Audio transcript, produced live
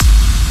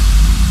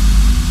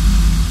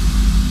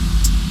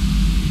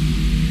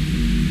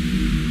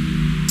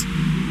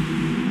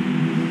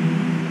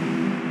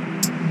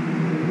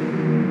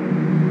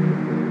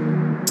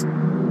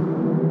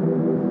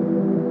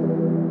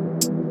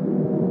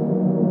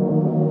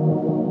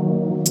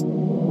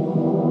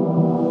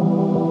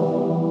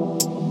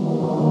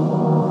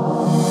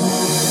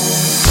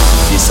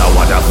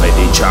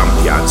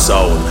champion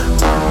sound.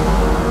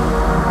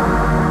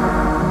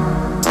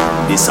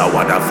 This I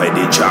wanna for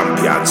the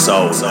champion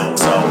sound.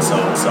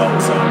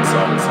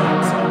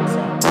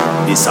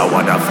 This I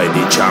wanna for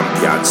the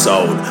champion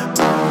sound.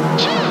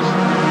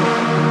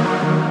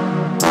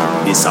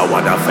 This I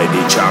wanna for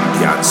the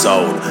champion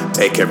sound.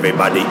 Make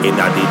everybody in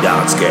the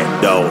dance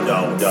get down.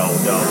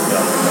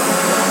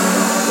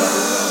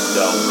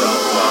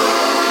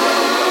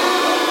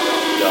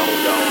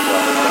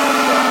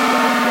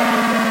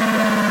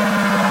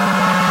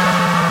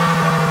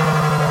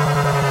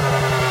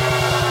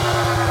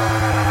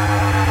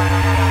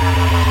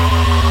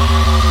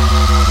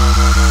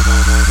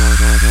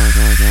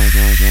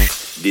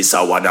 This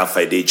I wanna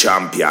for the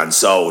champion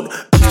sound.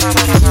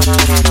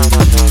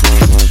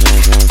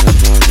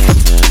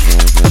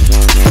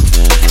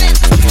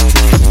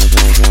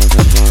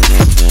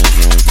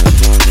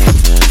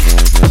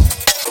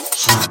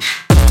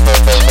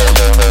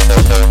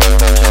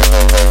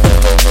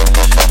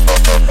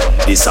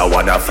 This I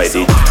wanna for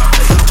the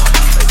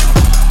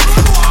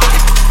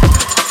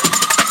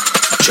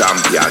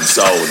champion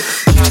sound.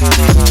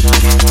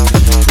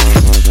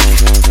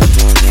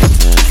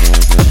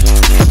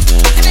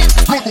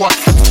 Good one.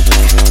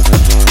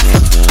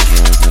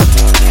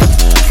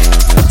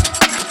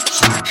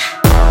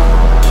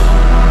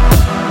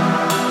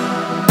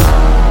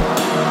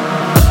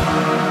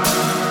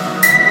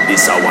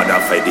 This I wanna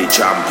for the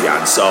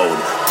champion sound.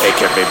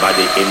 Make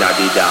everybody in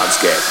the dance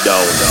get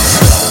down.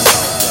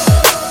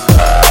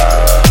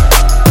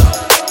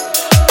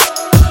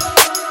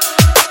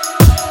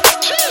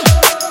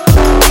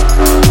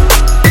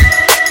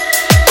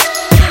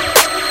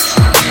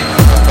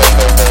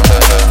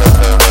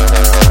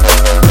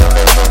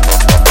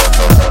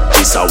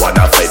 This I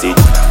wanna fight it.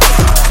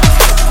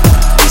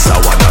 This I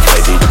wanna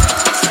fight it.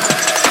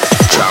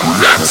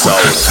 Champion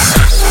sound.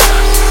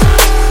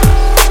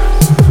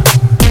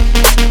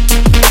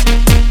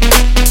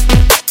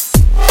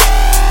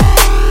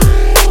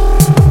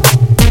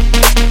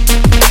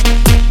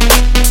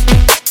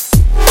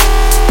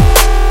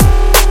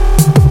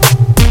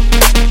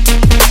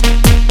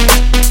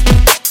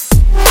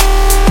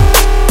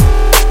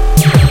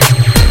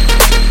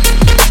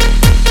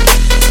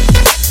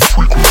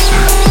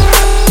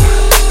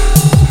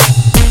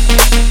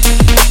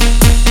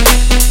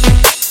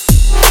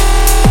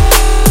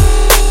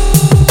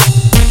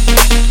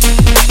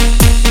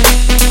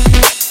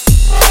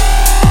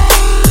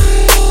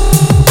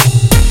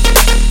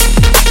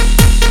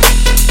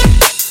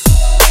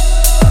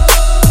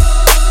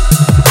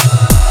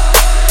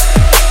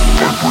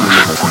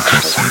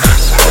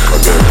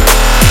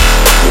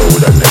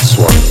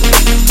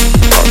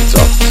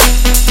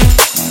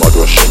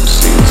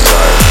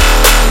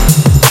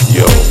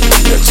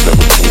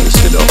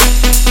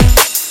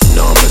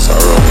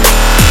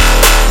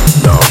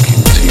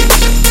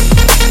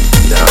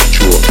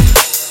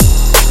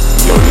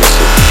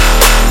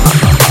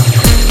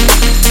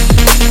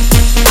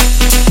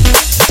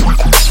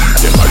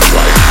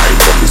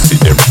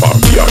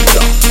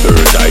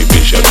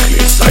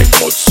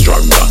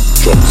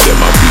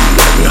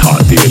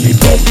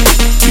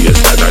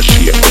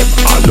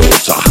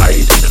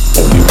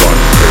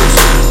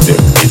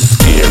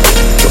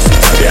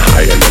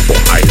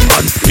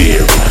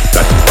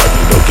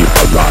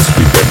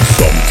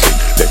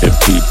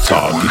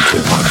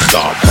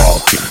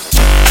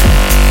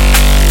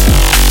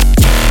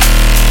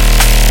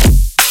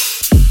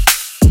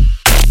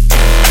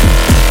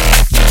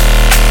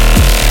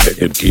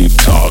 Keep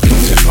talking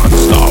till man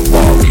start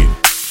walking.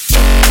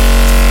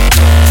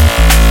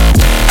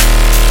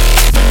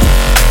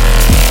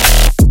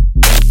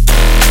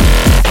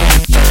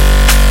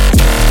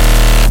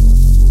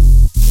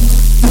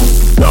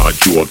 Nah,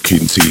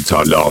 joking, teeth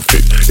are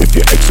laughing. If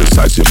you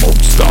exercise, you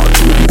won't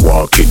start really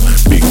walking.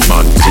 Big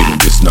man thing,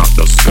 this not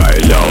the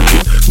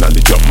skylarking.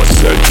 Knowledge of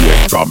myself,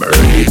 yeah, from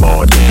early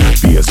morning.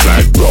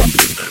 Bassline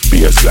rumbling,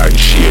 bassline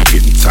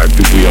shaking. Time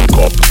to wake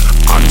up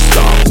and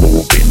start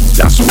moving.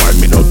 That's why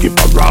me no give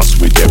a ras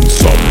with them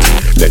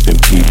something. Let them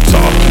keep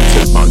talking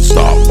till man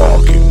start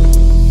walking.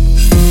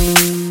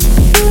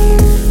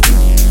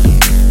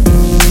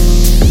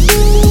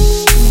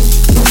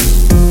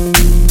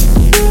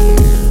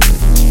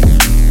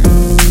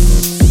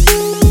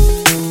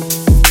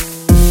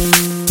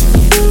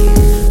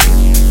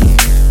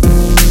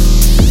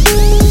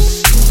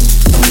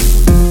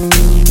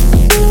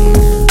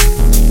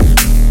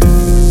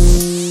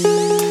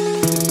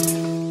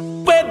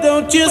 Why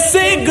don't you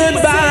say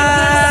goodbye?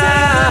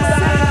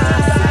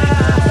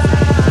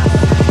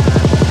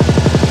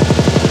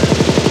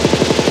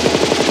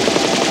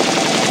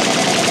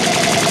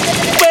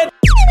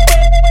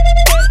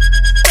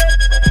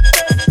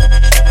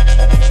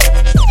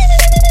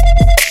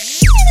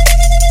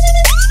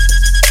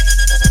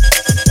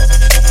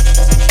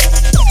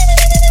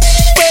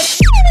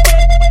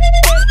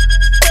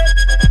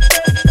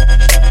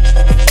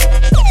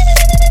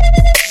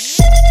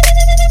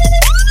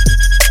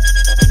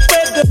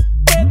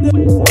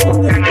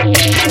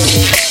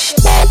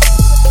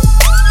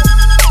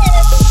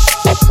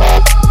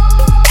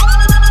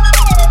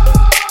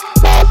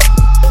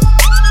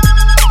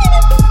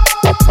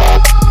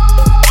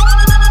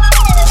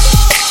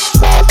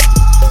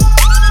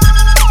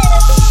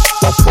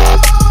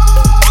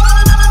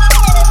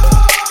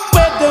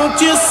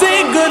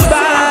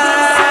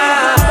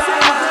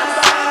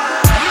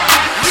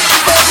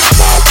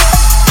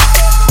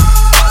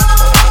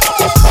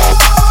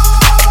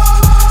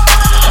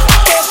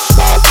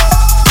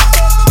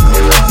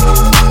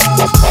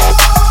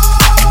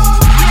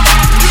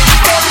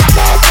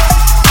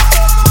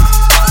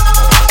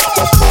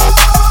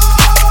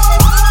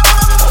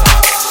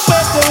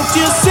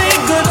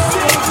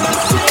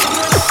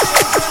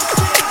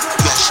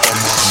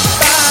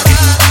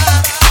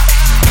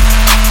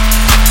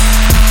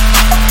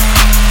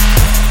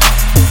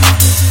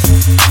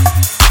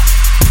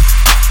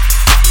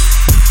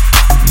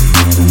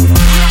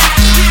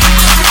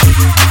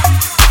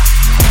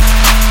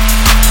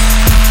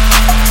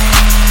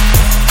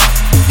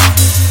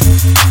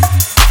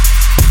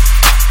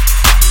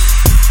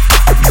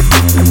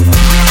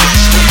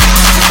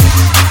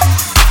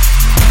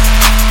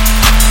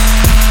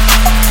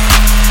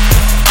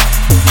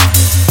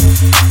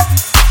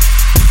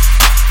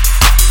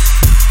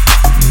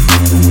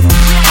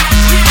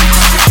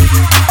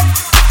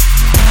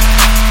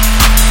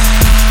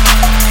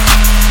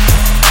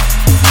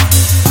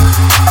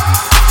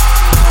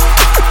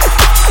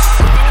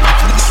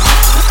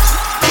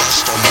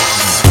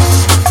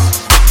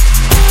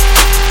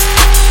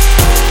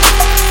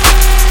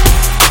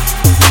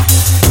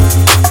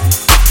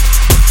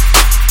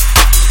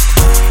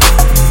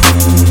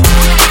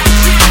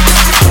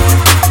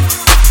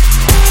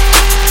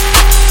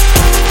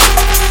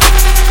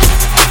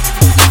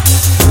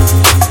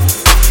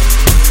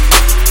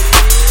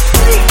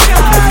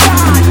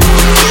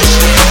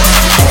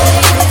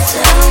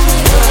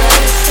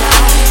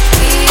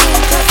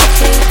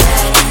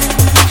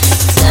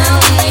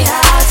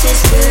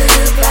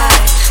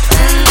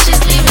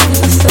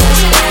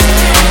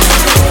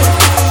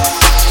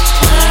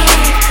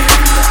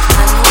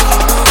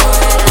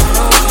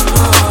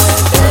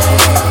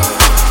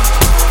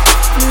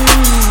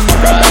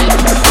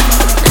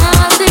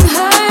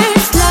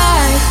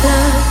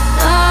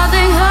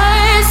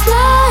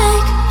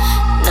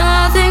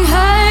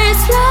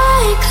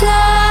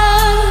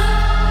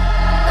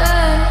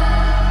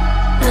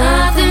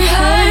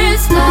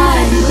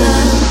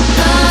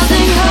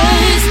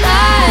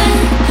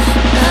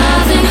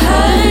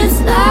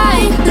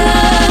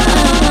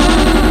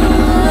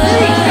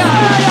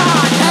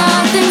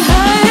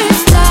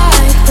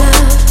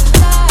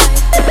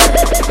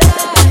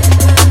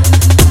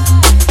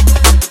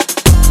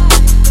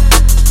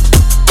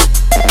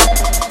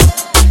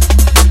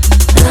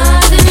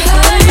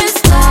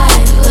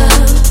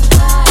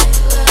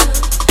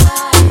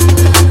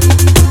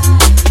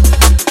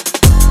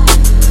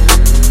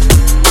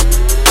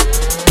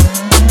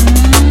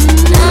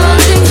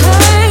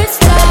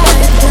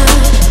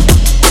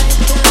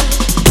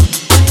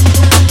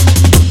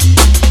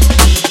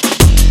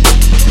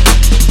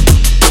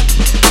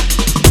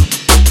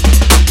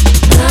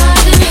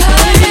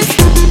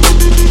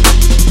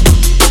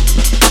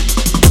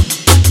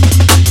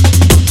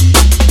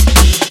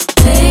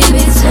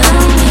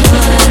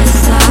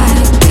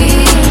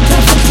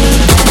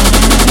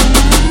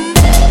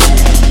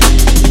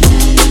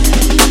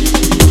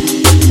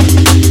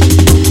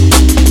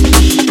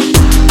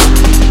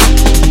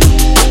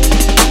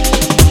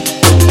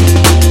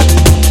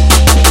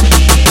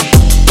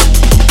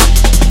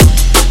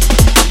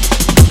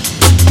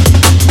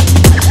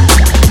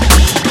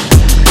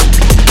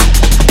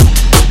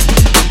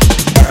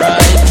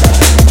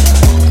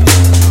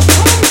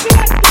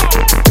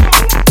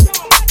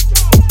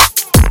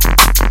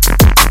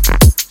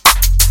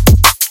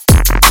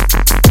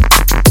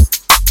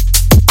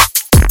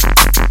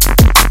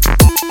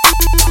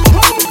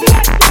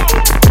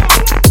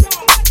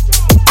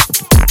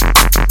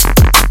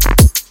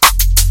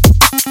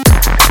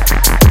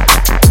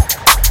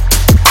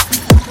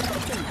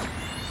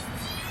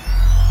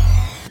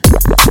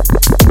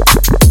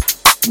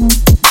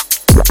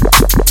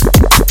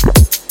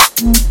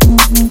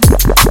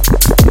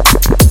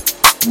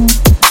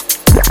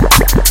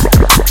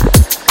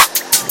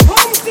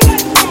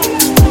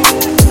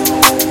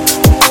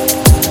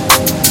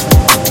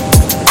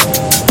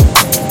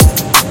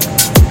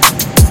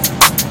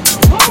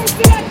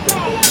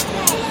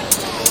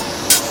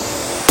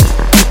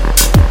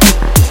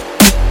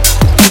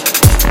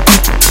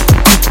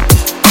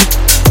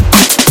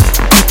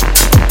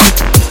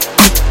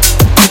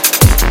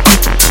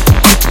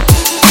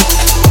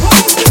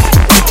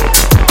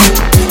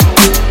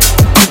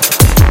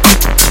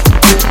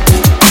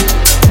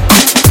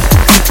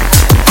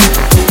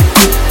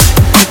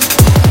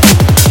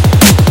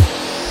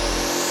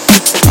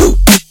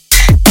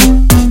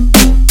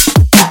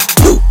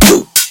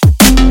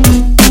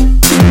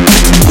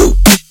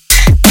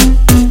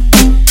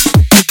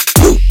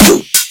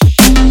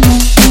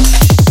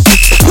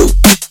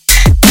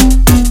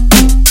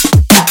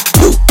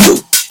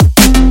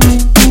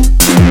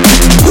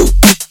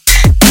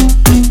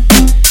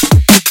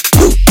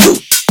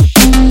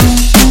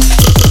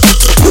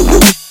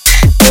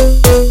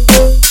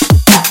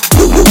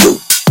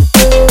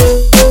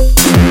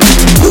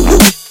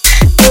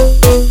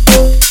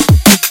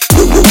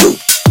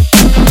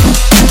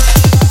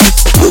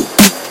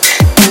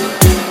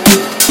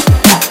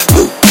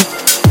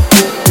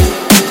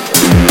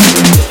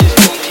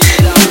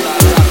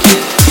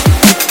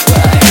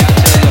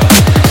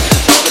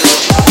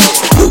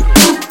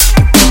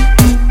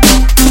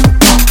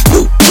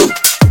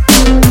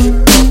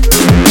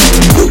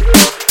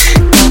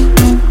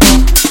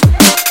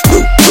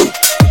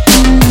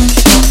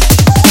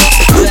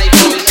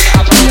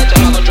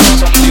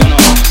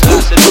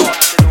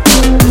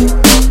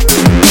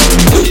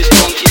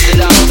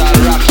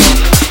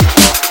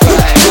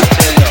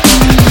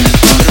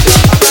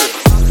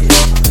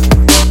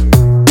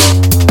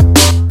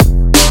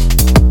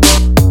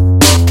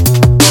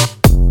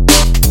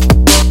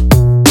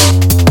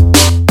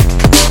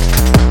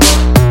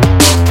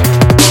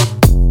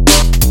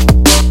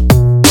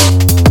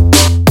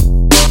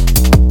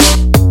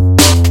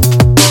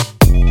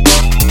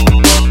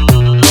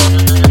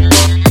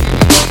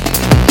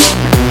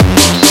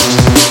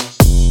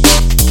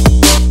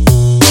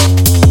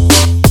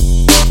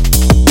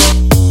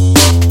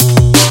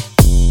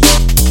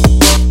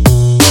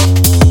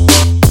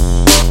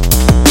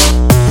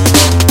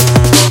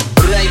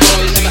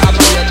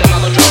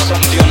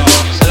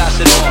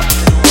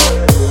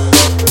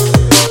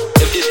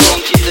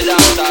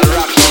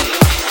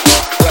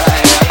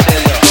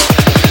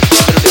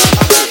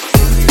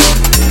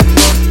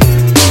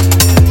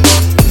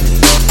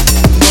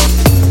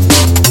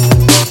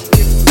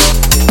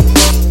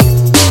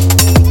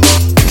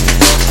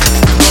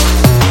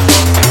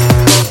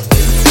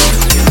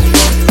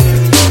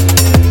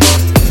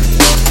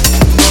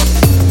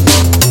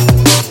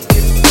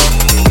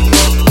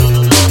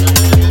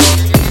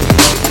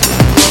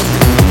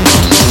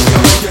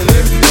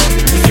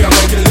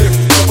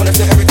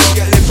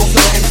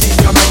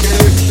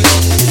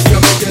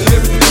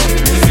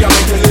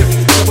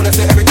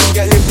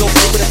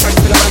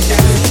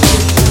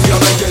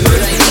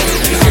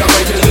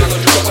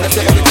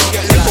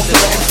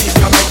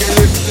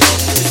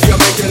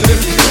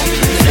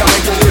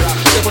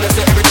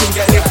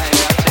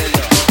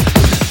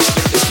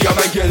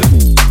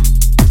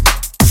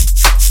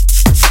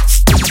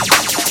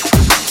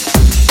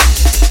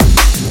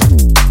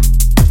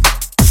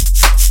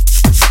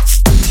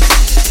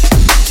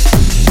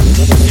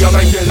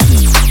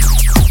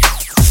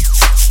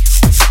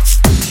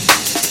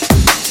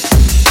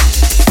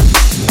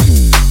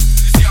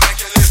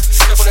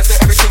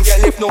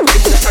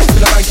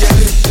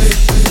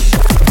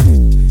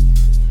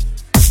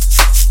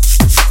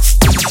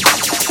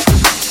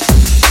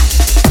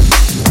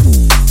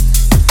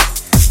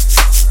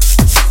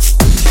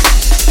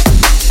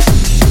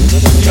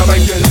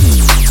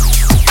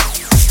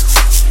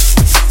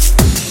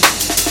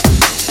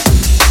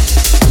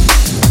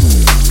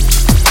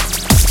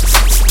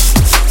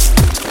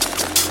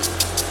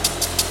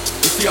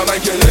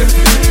 make it live,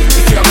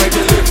 if you make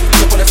it live,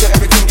 I wanna see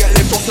everything get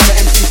lit. Talk to the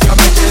MC, if you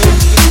make it live,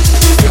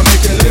 if you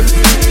make it live,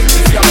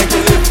 if you make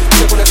it live,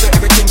 I wanna see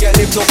everything get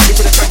lit. Nobody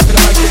for the track till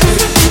I make it live,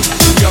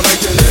 if you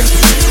make it live,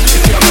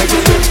 if you make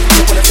it live,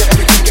 I wanna see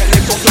everything get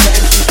lit. Talk to the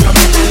MC, if you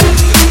make it live,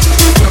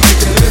 if you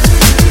make it live,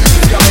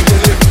 if you make it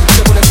live, I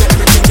wanna see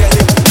everything get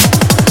lit.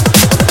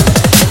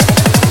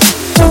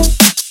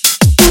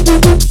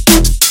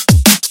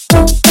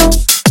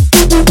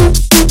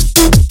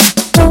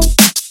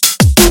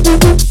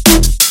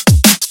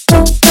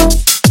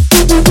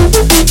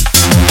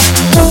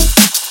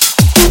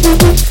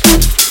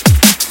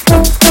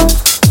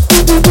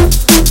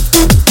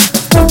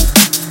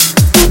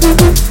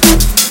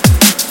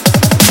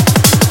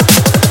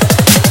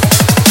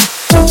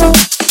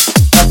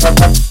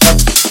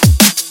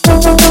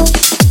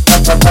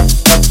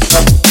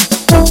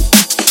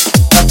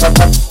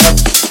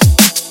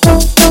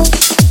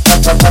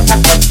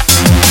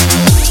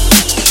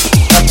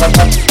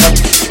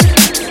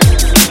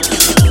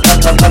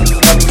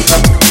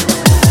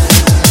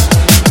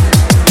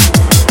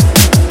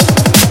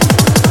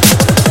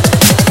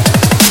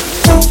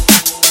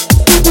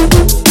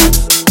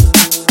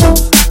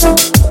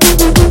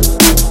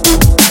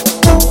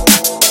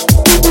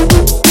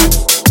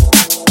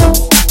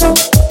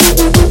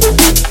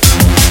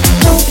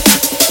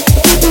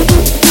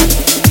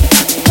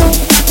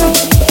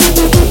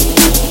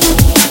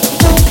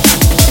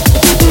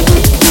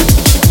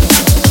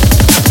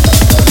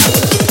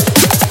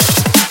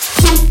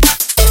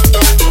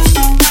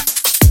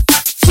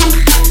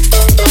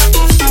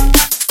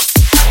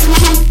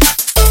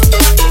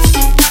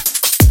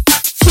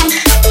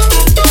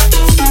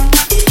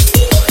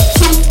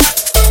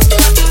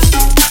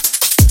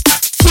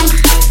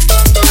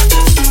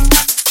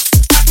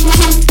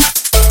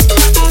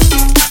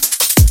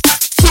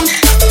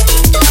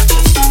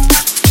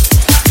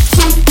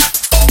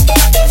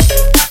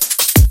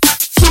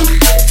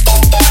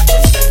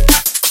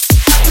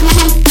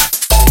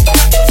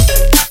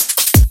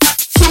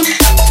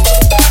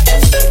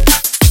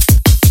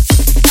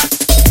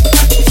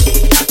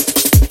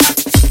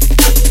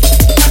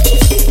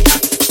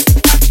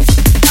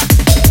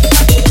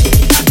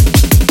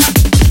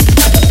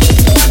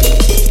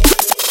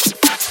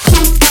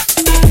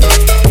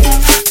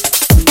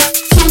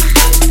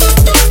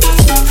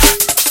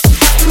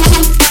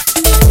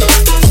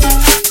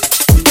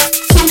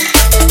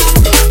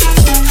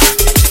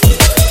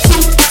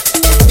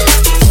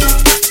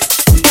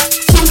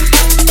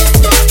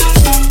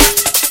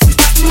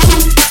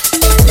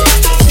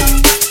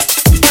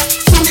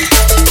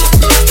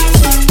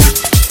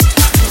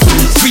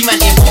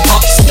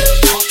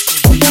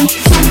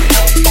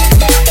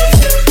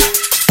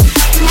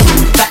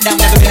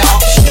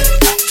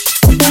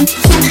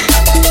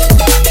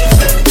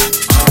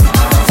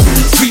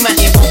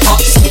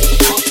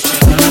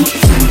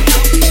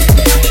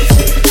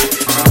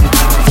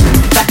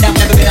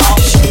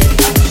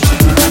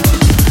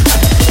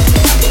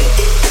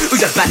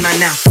 Badman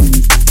now.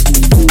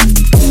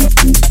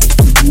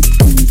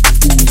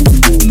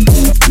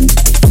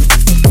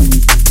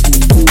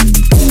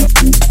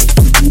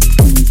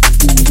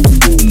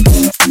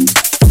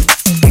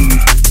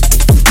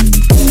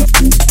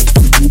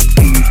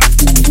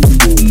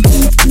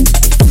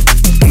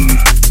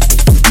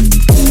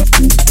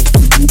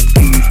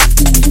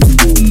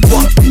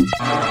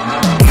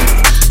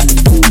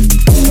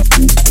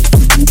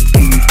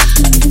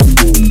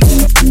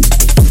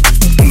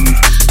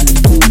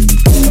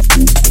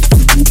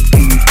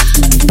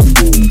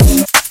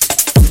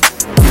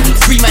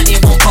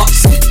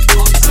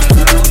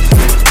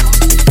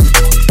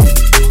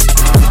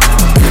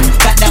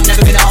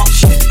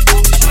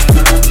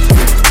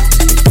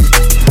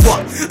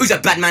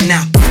 Badman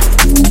now.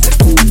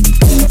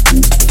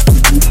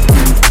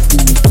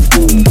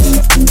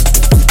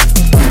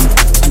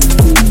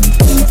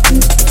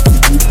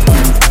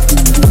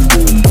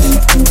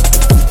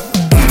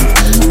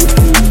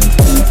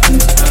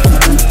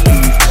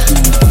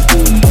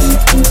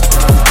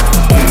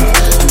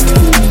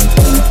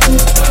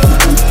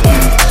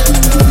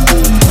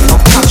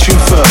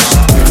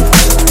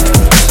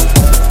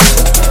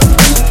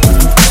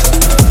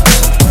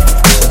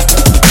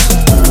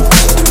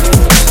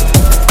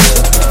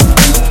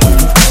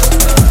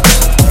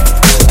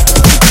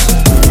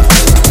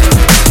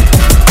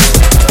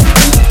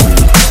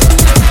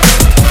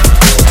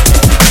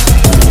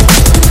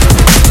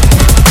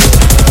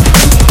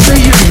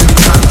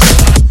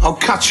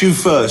 You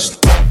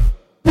first.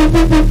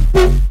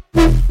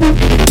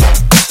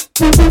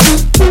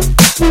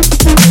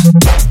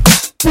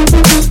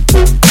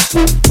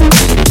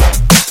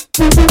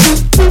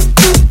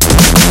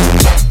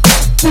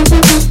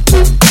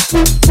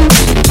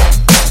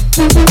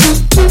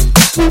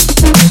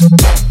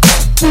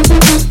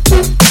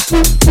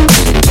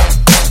 I'll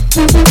catch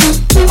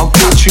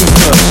you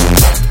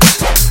first.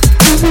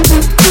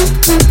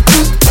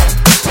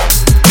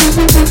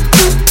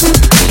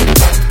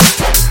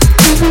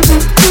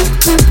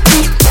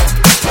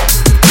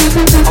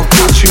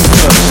 I'll catch you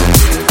first.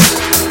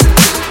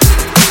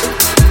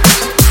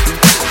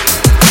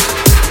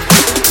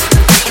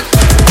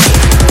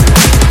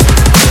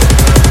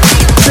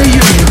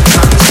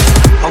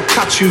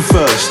 catch you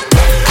first.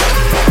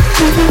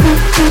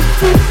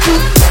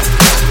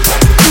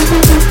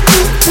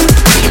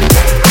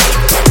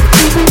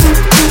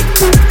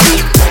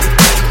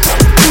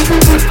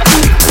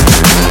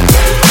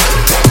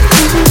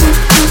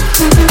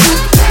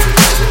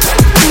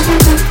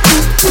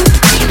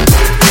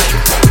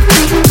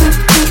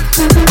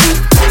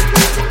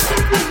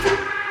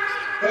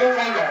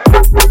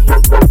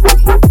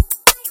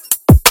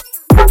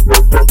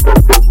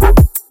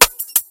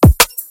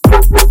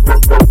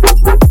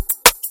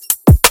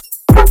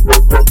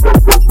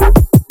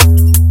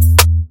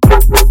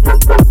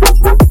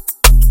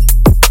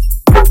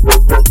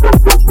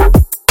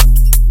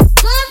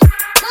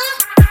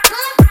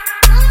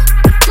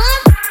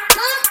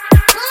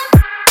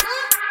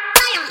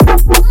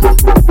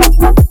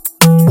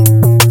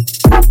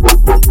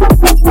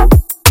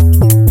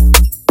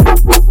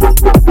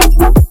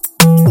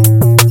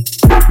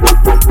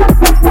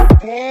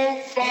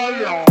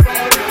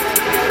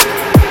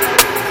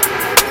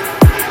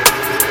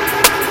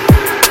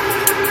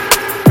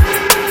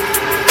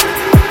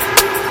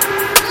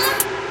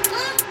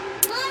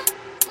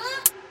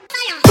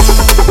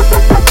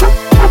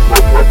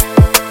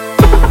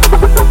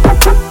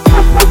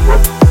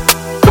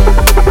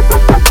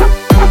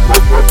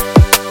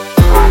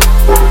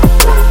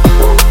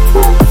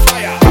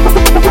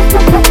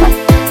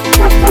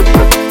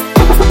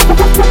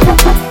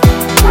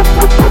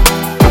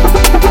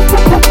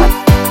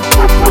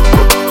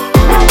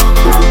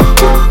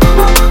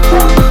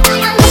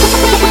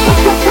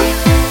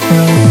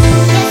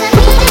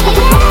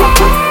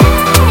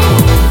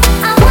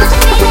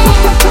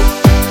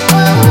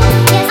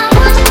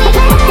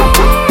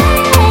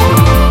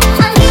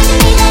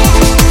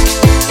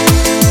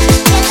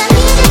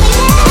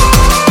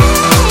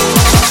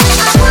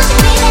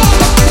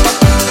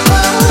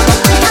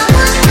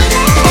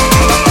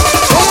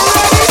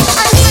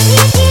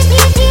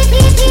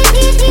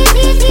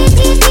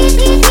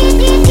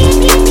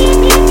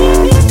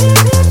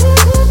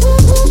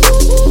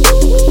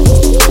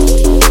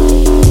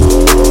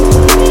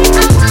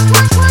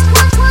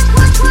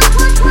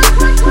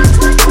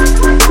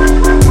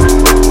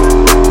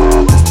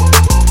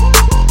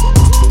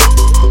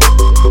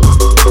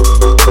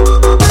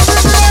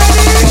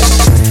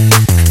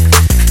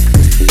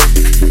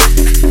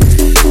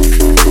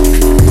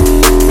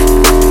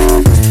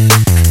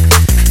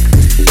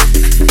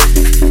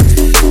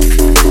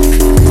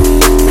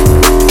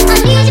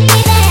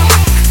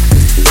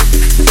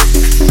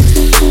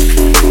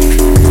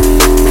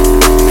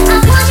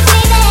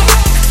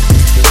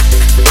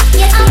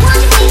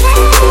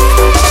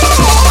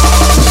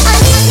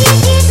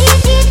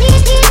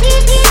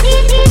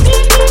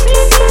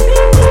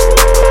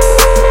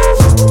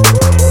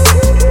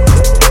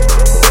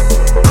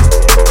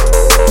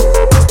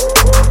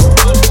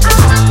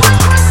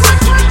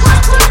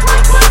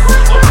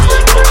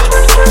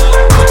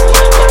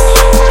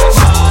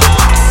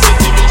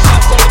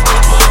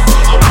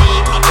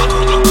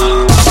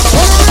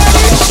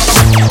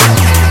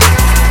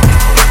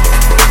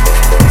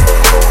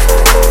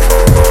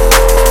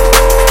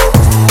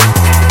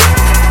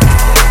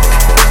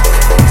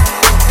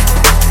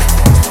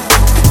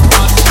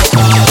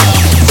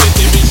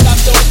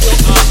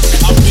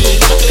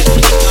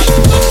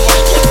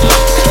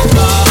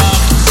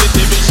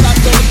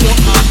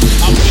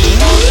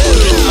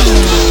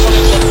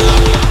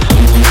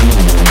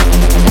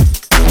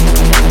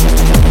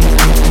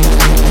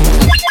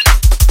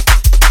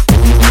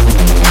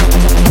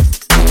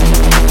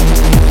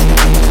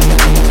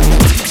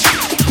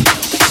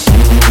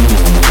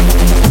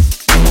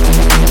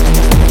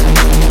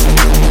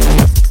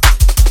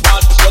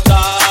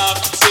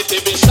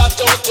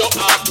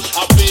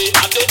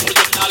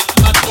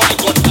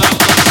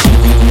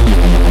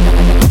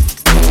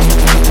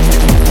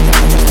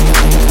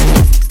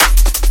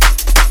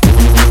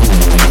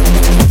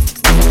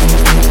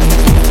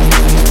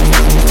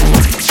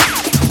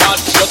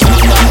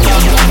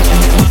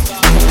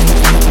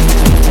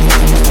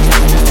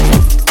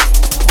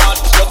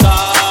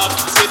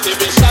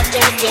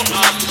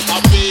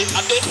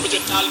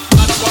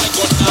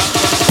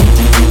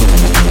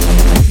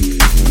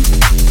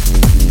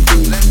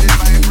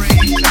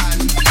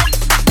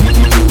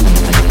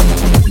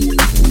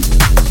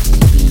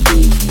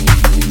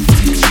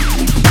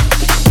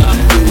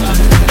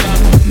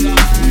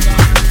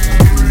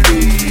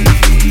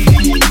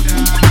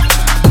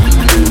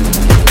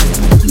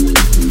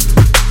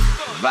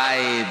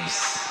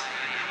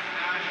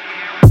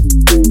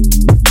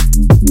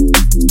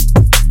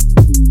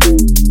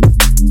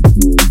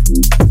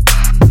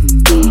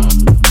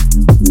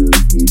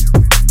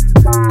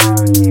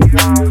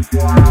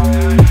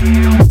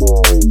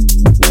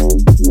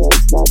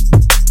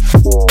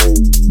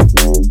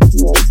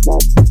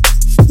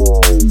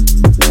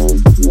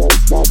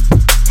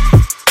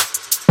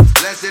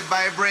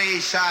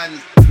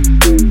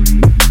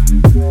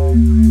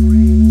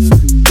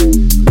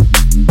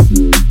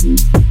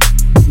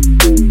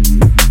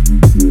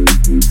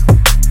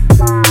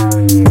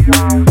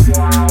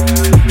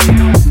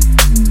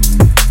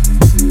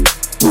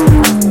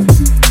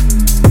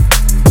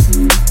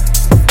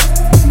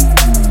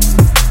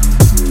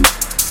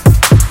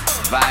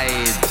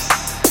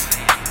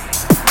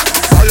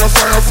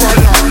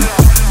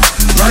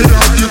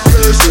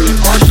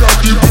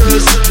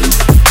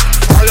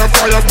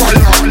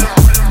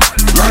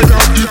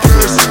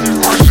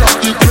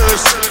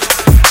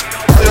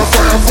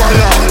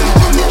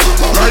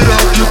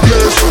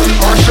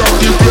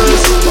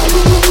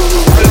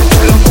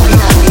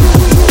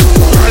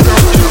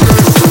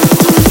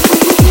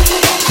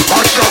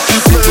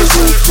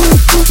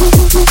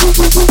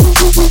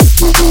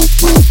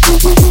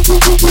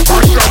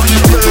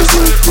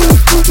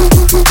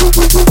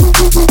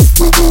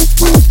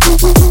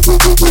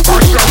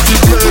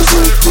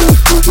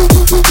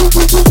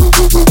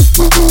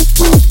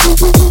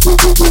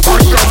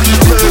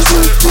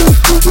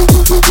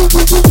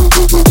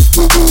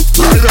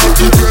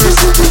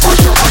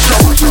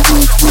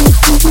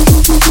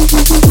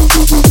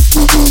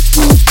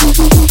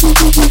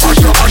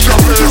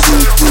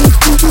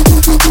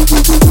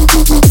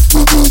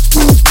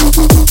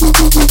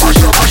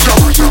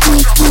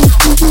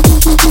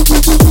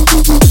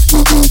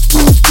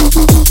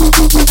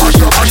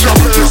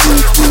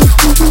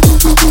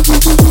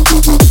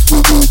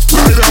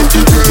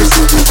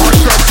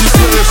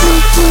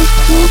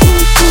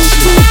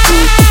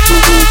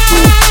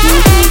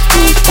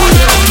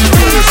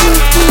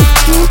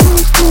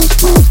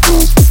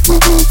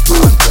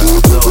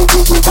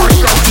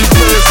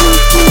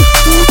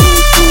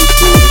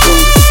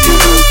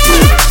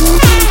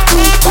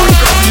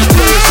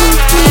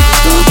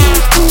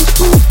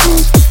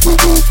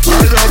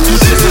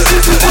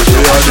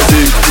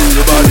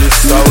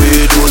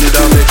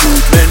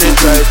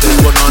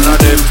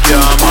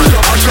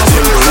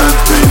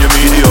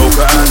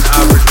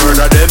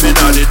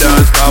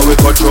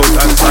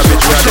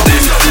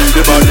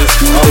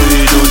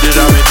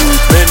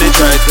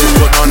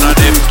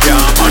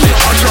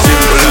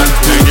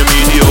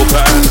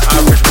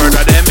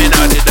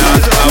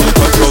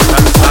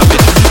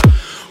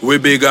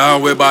 bigger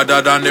and we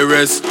better than the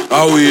rest.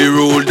 How we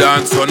rule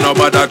dance, so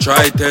nobody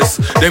try test.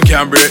 Them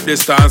can't break the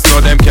stance,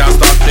 no them can't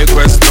stop the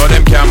quest. No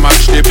them can't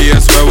match the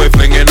bass where we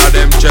flinging at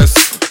them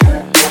chest.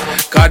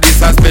 Cause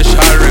this a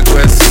special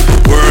request.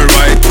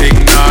 Worldwide thing,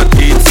 north,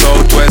 east,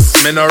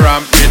 southwest. Me no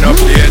ramp, me no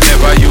play,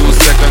 never use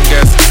second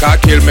guess. Cause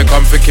kill me,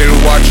 come for kill,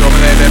 watch them,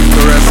 let them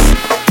to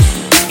rest.